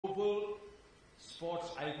global sports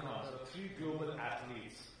icons or three global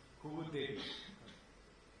athletes, who would they be?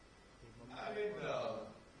 I mean,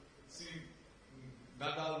 see,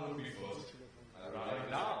 Nadal would be first. Right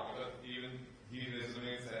now. Because even he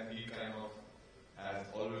resonates and he kind of has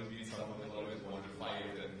always been someone who's always wanted to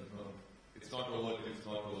fight and it's not over till it's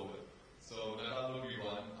not over. So Nadal would be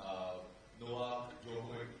one. Novak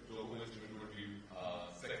Djokovic would be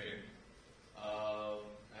second.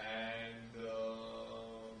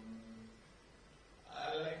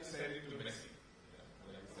 I like to send it to Messi. Yeah,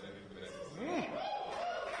 I like to send it to Messi.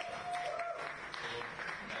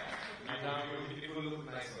 It will look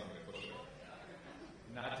nice on me for sure.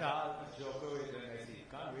 Natasa, Djokovic and Messi.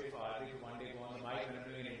 Can't wait for Hardik to one day go on the mic and I'm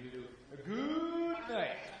doing an interview. Good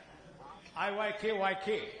night. IYKYK.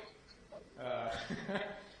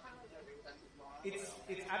 It's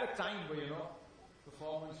at a time where,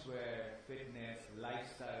 performance where fitness,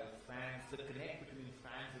 lifestyle, fans, the connect between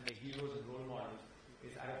fans and their heroes and role models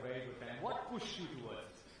is at a very good time. What pushed you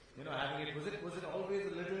towards having it? Was it always a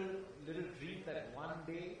little dream that one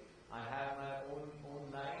day I have my own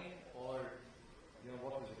line, or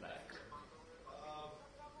what was it like?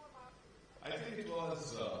 I think it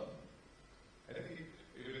was. I think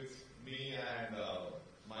it was me and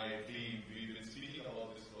my team. We've been speaking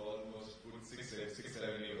about this for almost good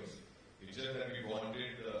 6-7 years. It's just that we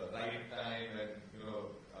wanted the right time and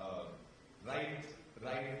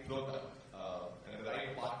right product and the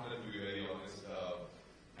right partner, to be very honest.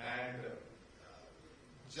 And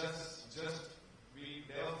just we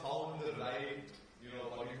never found the right,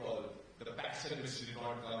 the passion which did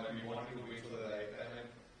not come, and we wanted to wait for the right time.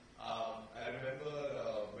 And I remember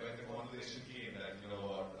when the conversation came that,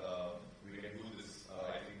 we can do this,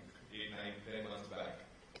 I think 8, 9, 10 months back.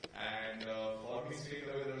 And for me, straight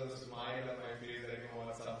away, there was a smile on my face that,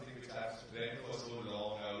 something which I've dreamt for so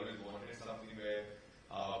long. I always wanted something where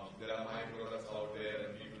there are my products out there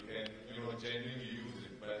and people can, genuinely use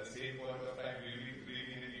it. But at the same point of time, we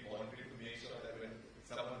really wanted to make sure that when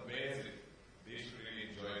someone wears it, they should really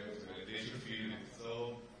enjoy it as well. They should feel it.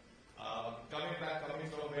 So, coming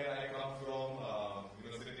from where I come from,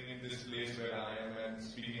 sitting in this place where I am and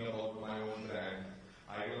speaking about my own brand,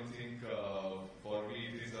 I don't think for me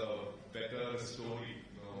it is a better story,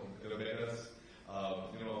 a better,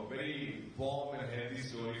 very warm and healthy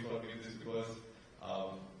story for me. This because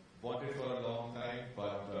wanted for a long time,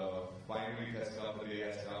 but finally it has come. The day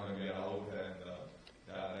has come, and we are out, and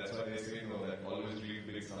that's why they say that always dream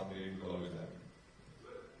big. Someday it will always happen.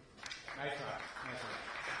 Nice one.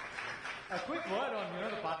 A quick word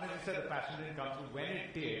on the partners. You said the passion didn't come through. When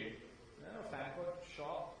it did, Stankovic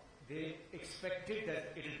shop, they expected that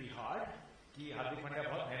it will be hard. कि हार्दिक पांड्या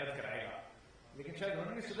बहुत मेहनत कराएगा, लेकिन शायद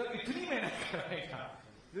उन्होंने सोचा इतनी मेहनत कराएगा.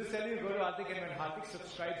 This is telling you, go to Hardik, and when Hardik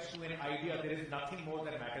subscribes to an idea, there is nothing more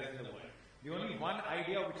that matters in the world. The only one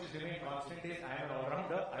idea which is remained constant is I am an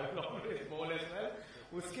all-rounder, I will always bowl as well.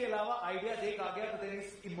 उसके अलावा idea एक आ गया, तो then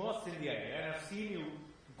is immersed in the idea. And I've seen you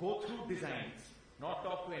go through designs, not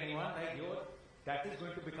talk to anyone like that is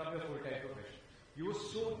going to become your full-time profession. You were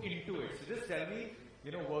so into it. So just tell me,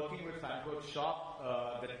 working with Stankovic shop,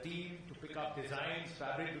 the team to pick up designs,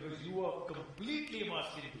 fabric, because you were completely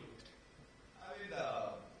immersed into it. I mean,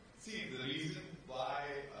 see, the reason why,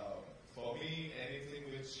 for me, anything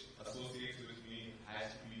which associates with me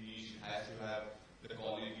has to be niche, has to have the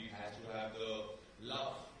quality, has to have the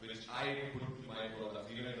love which I put to my products,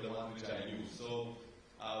 even the ones which I use. So,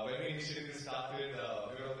 when we initially started, there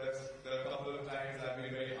are a couple of times I've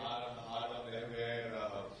been very hard on them where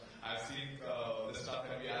I've seen the stuff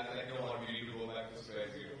that we had, like, we need to go back to square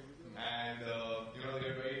zero. And,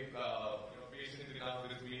 they're very patient enough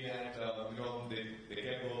with me, and, they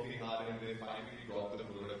kept working hard and they finally got the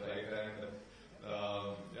product right. And,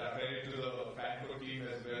 credit to the Fanco team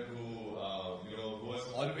as well, who was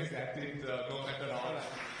always acting, no matter how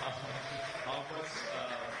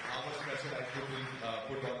much pressure I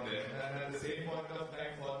put on them. And at the same point of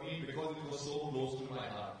time for me, because it was so close to my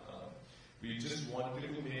heart, we just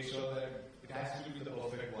wanted to make sure that it has to be the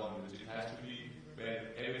perfect one, which it has to be where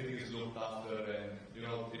everything is looked after, and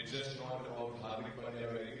it's just not about Hardik Pandya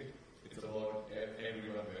wearing it, it's about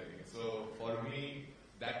everyone wearing it. So for me,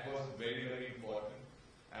 that was very, very important.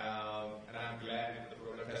 And I'm glad that the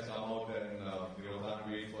product has come out, and can't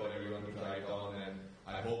wait for everyone to try it on, and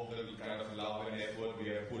I hope the kind of love and effort we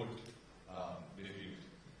have put diffused.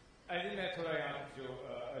 I think that's what I asked you,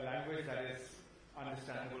 a language that is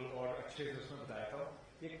understandable और अच्छे से उसमें बताया था.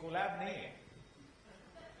 ये collab नहीं है,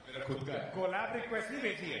 मेरा खुद का है. कोलैब रिक्वेस्ट नहीं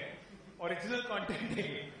भेजी है, ओरिजिनल कंटेंट है.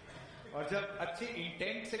 और जब अच्छे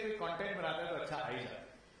इंटेंट से कोई कंटेंट बनाता है तो अच्छा आ ही जाता है.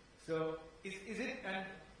 So is it, and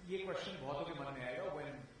ये क्वेश्चन बहुतों के मन में आएगा, when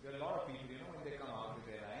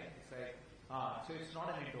so it's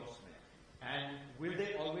not an endorsement. And will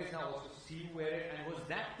they always now also see you wear it? And was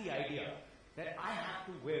that the idea? That I have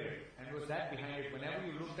to wear it? And was that behind it? Whenever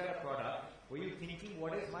you looked at a product, were you thinking,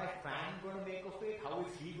 what is my fan going to make of it? How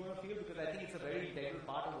is he going to feel? Because I think it's a very integral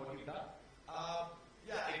part of what you've done.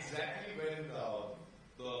 Yeah, exactly. When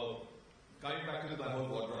coming back to my whole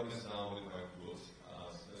wardrobe is now with my clothes,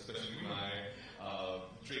 especially my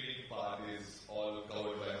training part is all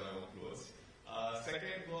covered by my own clothes.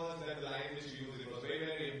 Second was that the line which you used, it was very,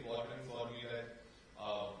 very important for me that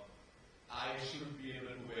I should be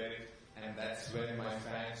able to wear it, and that's when my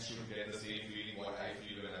fans should get the same feeling what I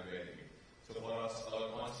feel when I'm wearing it. So for us, our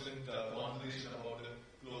constant conversation about the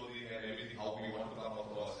clothing and everything, how we want to come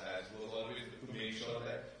across as, was always to make sure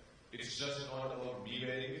that it's just not about me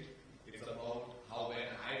wearing it, it's about how when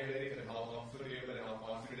I wear it and how comfortable and how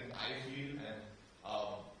confident I feel, and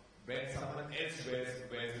when someone else wears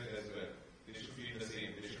it as well. They should feel the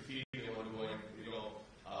same. They should feel they want to go and,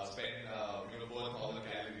 spend, burn 1,000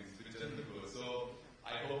 calories with just the clothes. So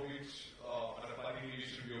I hope on a funny we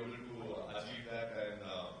should be able to achieve that, and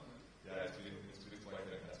it's been quite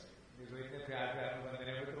fantastic.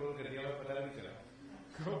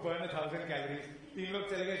 Go burn 1,000 calories. 3 लोग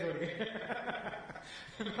चले गए छोड़ के.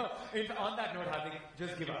 On that note, Hardik,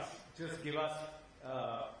 just give us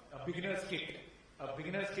a beginner's kit. A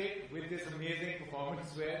beginner's kit with this amazing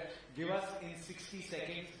performance where give us in 60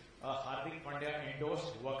 seconds a Hardik Pandya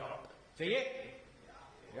endorsed workout. चाहिए?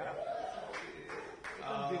 Yeah.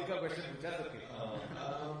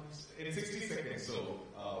 In 60 seconds, so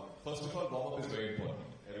first of all, warm-up is very important.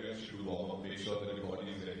 Everyone should do warm-up. Make sure that your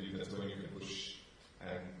body is ready. That's when you can push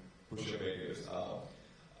your barriers.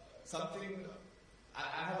 Something, I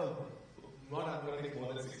have I'm going to take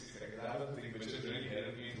more than 60 seconds. I have a thing which has really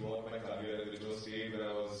helped me throughout my career, which was stayed when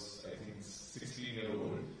I was, I think, 16 years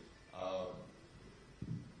old.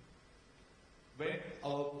 When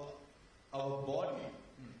our body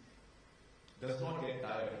does not get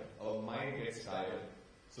tired, our mind gets tired.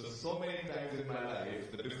 So many times in my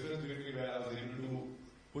life, the difference between where I was able to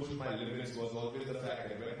push my limits was always the fact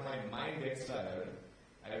that when my mind gets tired,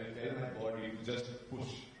 I will tell my body to just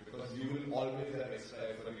push, because you will always have extra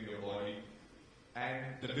effort in your body.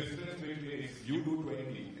 And the difference between if you do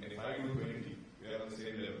 20 and if I do 20, we are on the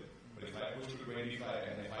same level. But if I push to 25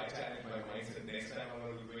 and if I challenge my mindset, next time I'm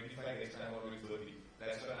going to do 25, next time I'm going to do 30.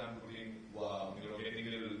 That's when I'm putting, getting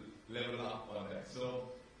a little level up on that.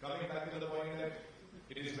 So coming back to the point that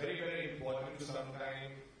it is very, very important to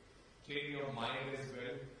sometimes train your mind as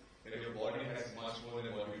well, that your body has much more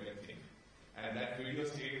than what you can think. And that video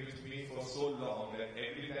stayed with me for so long that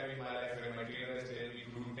every time in my life when my trainer has told me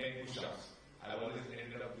to do 10 push-ups, I always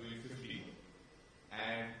ended up doing 50.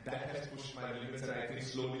 And that has pushed my limits, and I think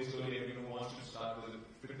slowly everyone who wants to start with a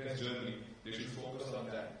fitness journey, they should focus on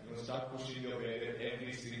that. Start pushing your barrier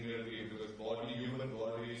every single day, because human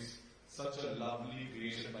body is such a lovely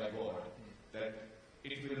creation by God that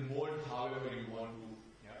it will mold however you want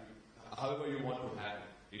to have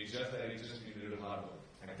it. It's just that it just needs a little hard work.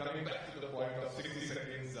 And coming back to the point of 60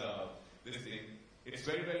 seconds, it's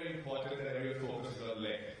very, very important that everyone focuses on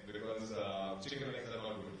leg, because chicken legs are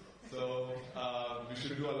not good. So we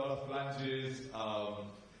should do a lot of lunges,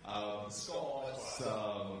 squats,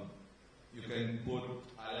 you can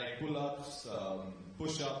I like pull-ups,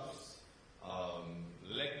 push-ups,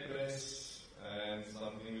 leg press, and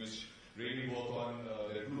something which really work on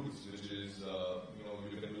the glutes, which is,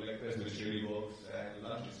 you can do leg press, which really works, and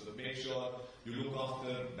lunges. So make sure you look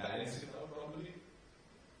after balancing it out properly.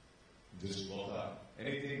 Just work hard.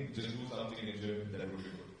 Anything, just do something in the gym, that would be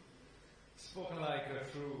good. Spoken like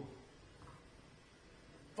a true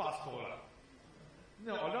fast bowler.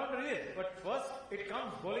 No, not really. But first, it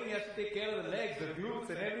comes bowling, you have to take care of the legs, the glutes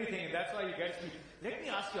and everything. That's why you get speed. Let me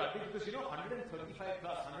ask you, Hardik, because 135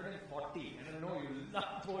 plus, 140, and I know you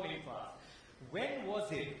love bowling fast. When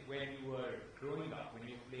was it, when you were growing up, when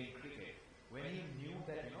you were playing cricket, when you knew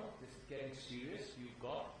that, this is getting serious, you've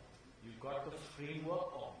got the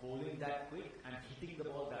framework of bowling that quick and hitting the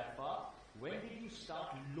ball that far? When did you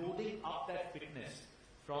start loading up that fitness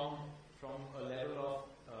from a level of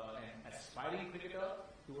an aspiring cricketer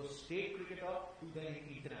to a state cricketer to then an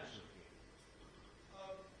international cricketer?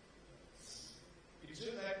 It's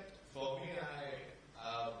just that for me,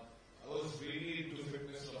 I was really into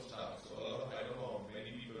fitness from start. So I don't know,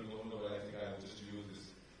 many people don't know, but I think I will just use this.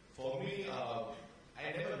 For me,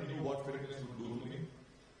 I never knew what fitness would do to me,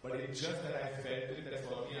 but it's just that I felt it that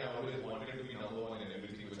for me, I always wanted to be number one in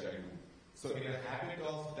everything which I do. So in a habit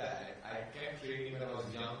of that, I kept training when I was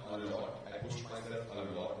young a lot. I pushed myself a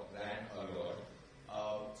lot, ran a lot.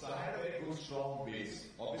 So I had a very good, strong base.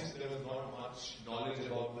 Obviously, there was not much knowledge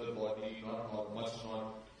about the body, not much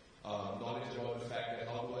knowledge about the fact that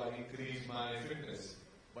how do I increase my fitness.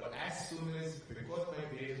 But as soon as, because my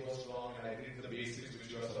base was strong and I did the basics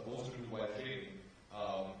which you are supposed to do while training,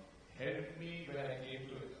 helped me when I came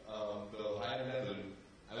to the higher level.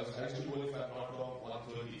 I used to go, if I'm not wrong,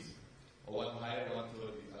 130s or one higher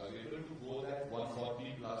 130s. I was able to go that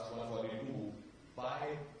 140 plus 142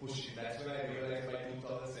 by pushing. That's when I realized by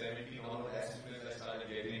 2017 onward, as soon as I started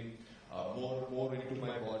getting more into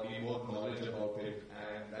my body, more knowledge about it,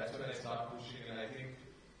 and that's when I start pushing. And I think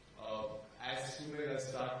as soon as I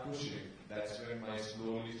start pushing, that's when my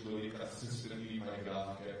slowly, consistently my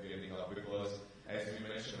graph kept getting up. Because as we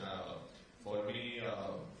mentioned, for me,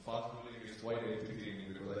 fast bowling is quite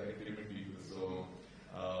entertaining because I can limit people. So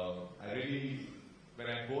I really, when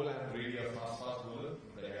I bowl, I'm really a fast bowler.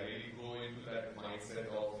 Like I really go into that mindset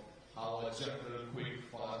of how a general, quick,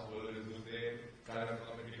 fast bowler is there, kind of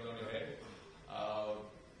coming on your head.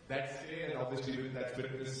 That's it, and obviously with that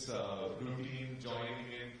fitness routine, joining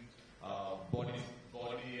in, body,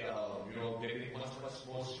 getting much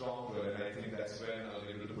more stronger, and I think that's when I was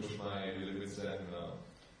able to push my limits and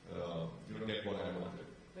get what I wanted.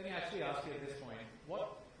 Let me actually ask you at this point,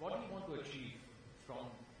 what do you want to achieve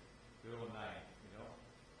from your own line?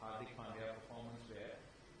 Hardik Pandya performance wear,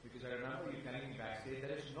 because I remember you telling me backstage that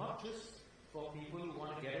it's not just for people who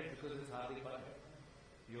want to get it because it's Hardik Pandya.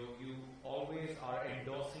 You always are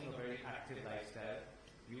endorsing a very active lifestyle.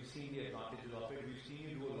 You've seen the advantages of it. We've seen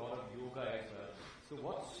you do a lot of yoga as well. So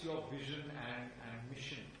what's your vision and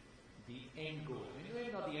mission, the end goal? Maybe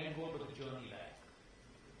not the end goal, but the journey like.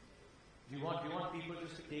 Do you want people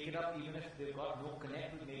just to take it up even if they've got no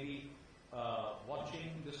connect with maybe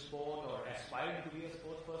watching the sport or aspiring to be a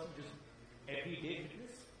sports person, just everyday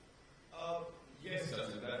fitness? Yes,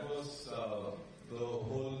 Sachin, that was the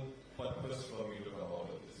whole purpose for me to come out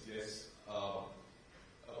of this. Yes,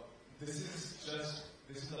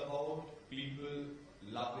 this is about people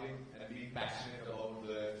loving and being passionate about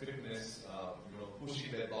the fitness,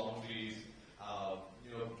 pushing their boundaries,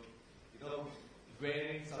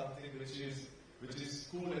 wearing something which is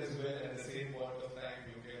cool as well. At the same point of time,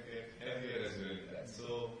 you can get heavier as well in that.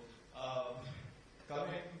 So,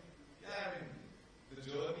 the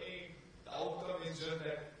journey, the outcome is just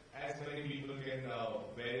that as many people can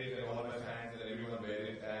wear it, and all my fans and everyone wear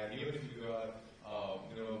it, and even if you are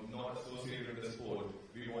not associated with the sport,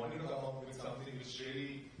 we wanted to come up with something which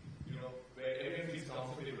really, where everyone feels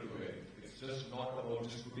comfortable to wear it. It's just not about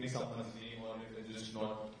just putting someone's name on it and just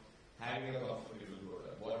not having a comfortable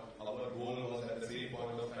product. What our goal was at the same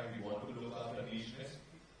point of time, we want to look after nicheness,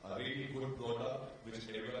 a really good product which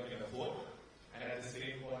everyone can afford, and at the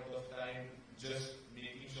same point of time, just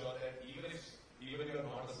making sure that even you're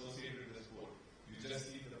not associated with the sport, you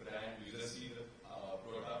just see the brand, you just see the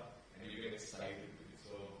product, and you get excited with it.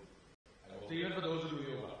 So even for those who do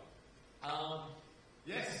yoga?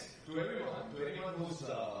 Yes, to anyone who's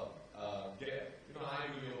I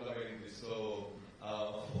do yoga very much. So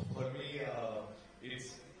for me,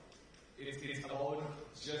 it's about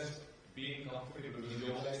just being comfortable. Because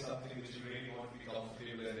yoga is something which you really want to be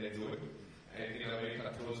comfortable and enjoy, and in a very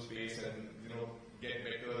controlled space, and get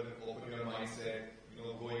better, open your mindset,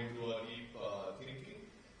 go into a deep thinking.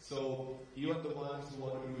 So even the ones who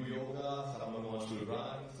want to do yoga, someone wants to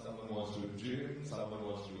run, someone wants to gym, someone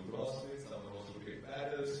wants to do CrossFit, someone wants to play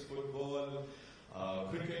paddles, football,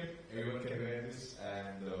 cricket, everyone can wear this,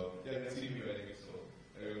 and let's see me wearing it, so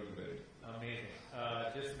everyone will wear it. Amazing.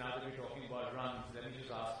 Just now that we're talking about runs, let me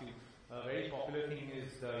just ask you, a very popular thing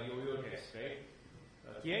is the yo-yo test, right?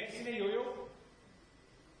 किया है किसी ने yo-yo?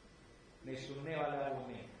 नहीं, सुनने वाला है वो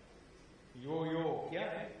नहीं. Yo-yo, क्या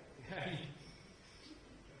है?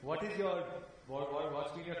 What's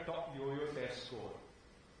been your top yo-yo test score?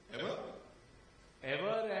 Ever?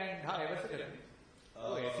 Ever and ever से करते.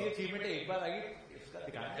 तो ऐसी achievement है एक बार आगे इसका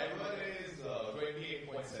दिखाना. Ever is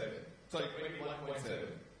 28.7. Sorry,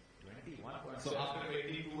 21.7. 21.7. So after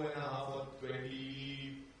 22 and a half or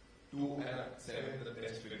 22 and 7, the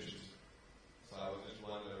test finishes. So I was just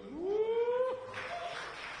one level.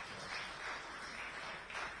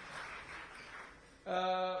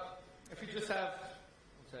 If you just have,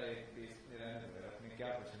 अपने क्या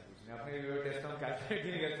प्रश्न पूछने, अपने टेस्ट हम कैलकुलेट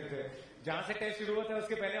नहीं कर सकते. जहां से टेस्ट शुरू होता है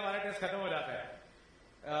उसके पहले हमारा टेस्ट खत्म हो जाता है.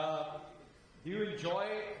 Do you enjoy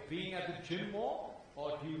being at the gym more,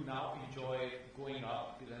 or do you now enjoy going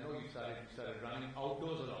out? Because I know you started running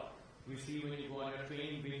outdoors a lot. We see when you go on your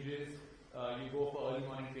training binges, you go for early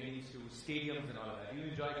morning trainings to stadiums and all of that. Do you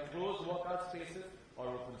enjoy closed workout spaces or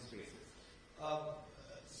open spaces?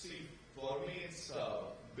 See, for me it's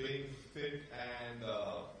being fit and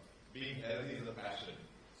being healthy is a passion.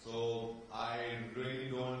 So I really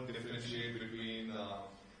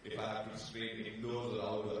if I have to train indoors or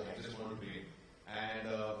outdoors, I just want to train. And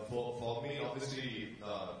for me, obviously,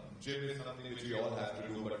 gym is something which we all have to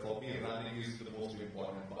do, but for me, running is the most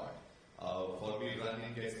important part. For me,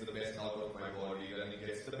 running gets the best out of my body, running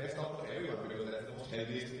gets the best out of everyone, because that's the most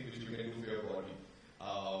healthiest thing which you can do for your body.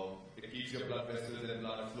 It keeps your blood vessels and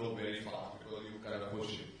blood flow very fast because you kind of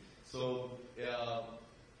push it. So,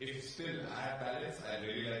 if still I have balance, I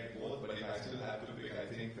really like both, but if I still have to pick, I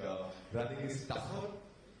think running is tougher,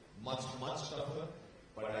 much tougher,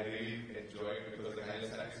 but I really enjoy it because the kind of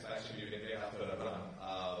satisfaction you can get after a run.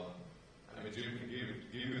 I mean, gym can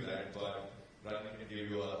give you that, but running can give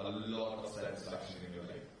you a lot of satisfaction in your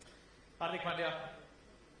life. Hardik Pandya,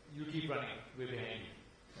 you keep running. We're behind you.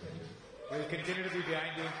 We'll continue to be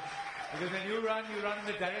behind you. Because when you run in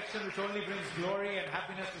the direction which only brings glory and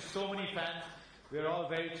happiness to so many fans. We're all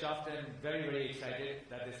very chuffed and very excited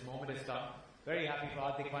that this moment has come. Very happy for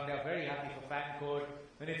Hardik Pandya, very happy for Fan Code.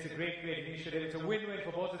 And it's a great initiative. It's a win-win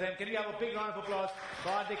for both of them. Can we have a big round of applause for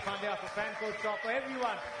Hardik Pandya, for Fan Code Shop, for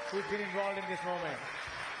everyone who's been involved in this moment.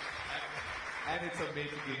 And it's a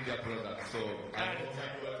Make in India product, so I hope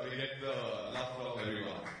we get the love from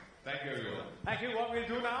everyone. Thank you, everyone. Thank you. What we'll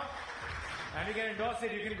do now, and you can endorse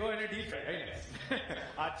it, you can go in a deep fry. Very nice.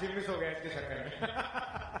 Aaj gym miss ho gaya iske chakkar mein.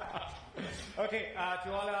 Okay,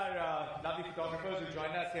 to all our lovely photographers who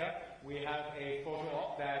joined us here, we have a photo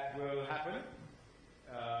op that will happen,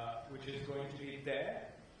 which is going to be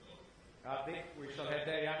there. Hardik, we shall head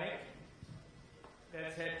there, Yannick.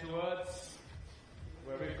 Let's head towards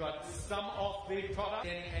where we've got some of the products.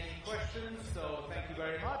 Any questions? So thank you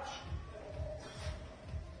very much.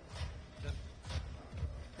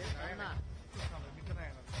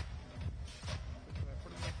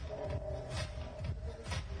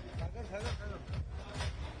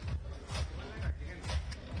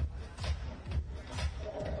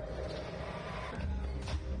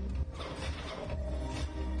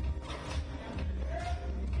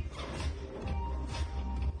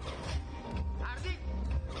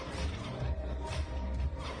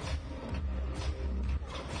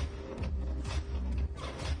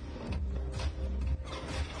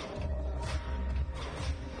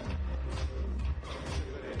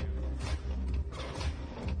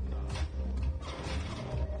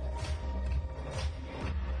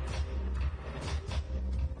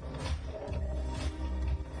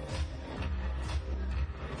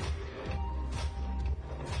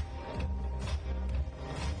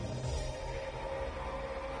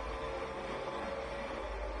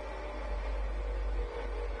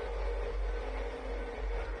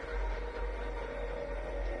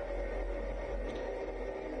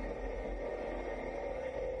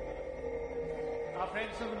 Our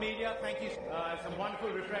friends from the media, thank you. Some wonderful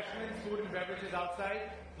refreshments, food and beverages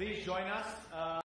outside. Please join us.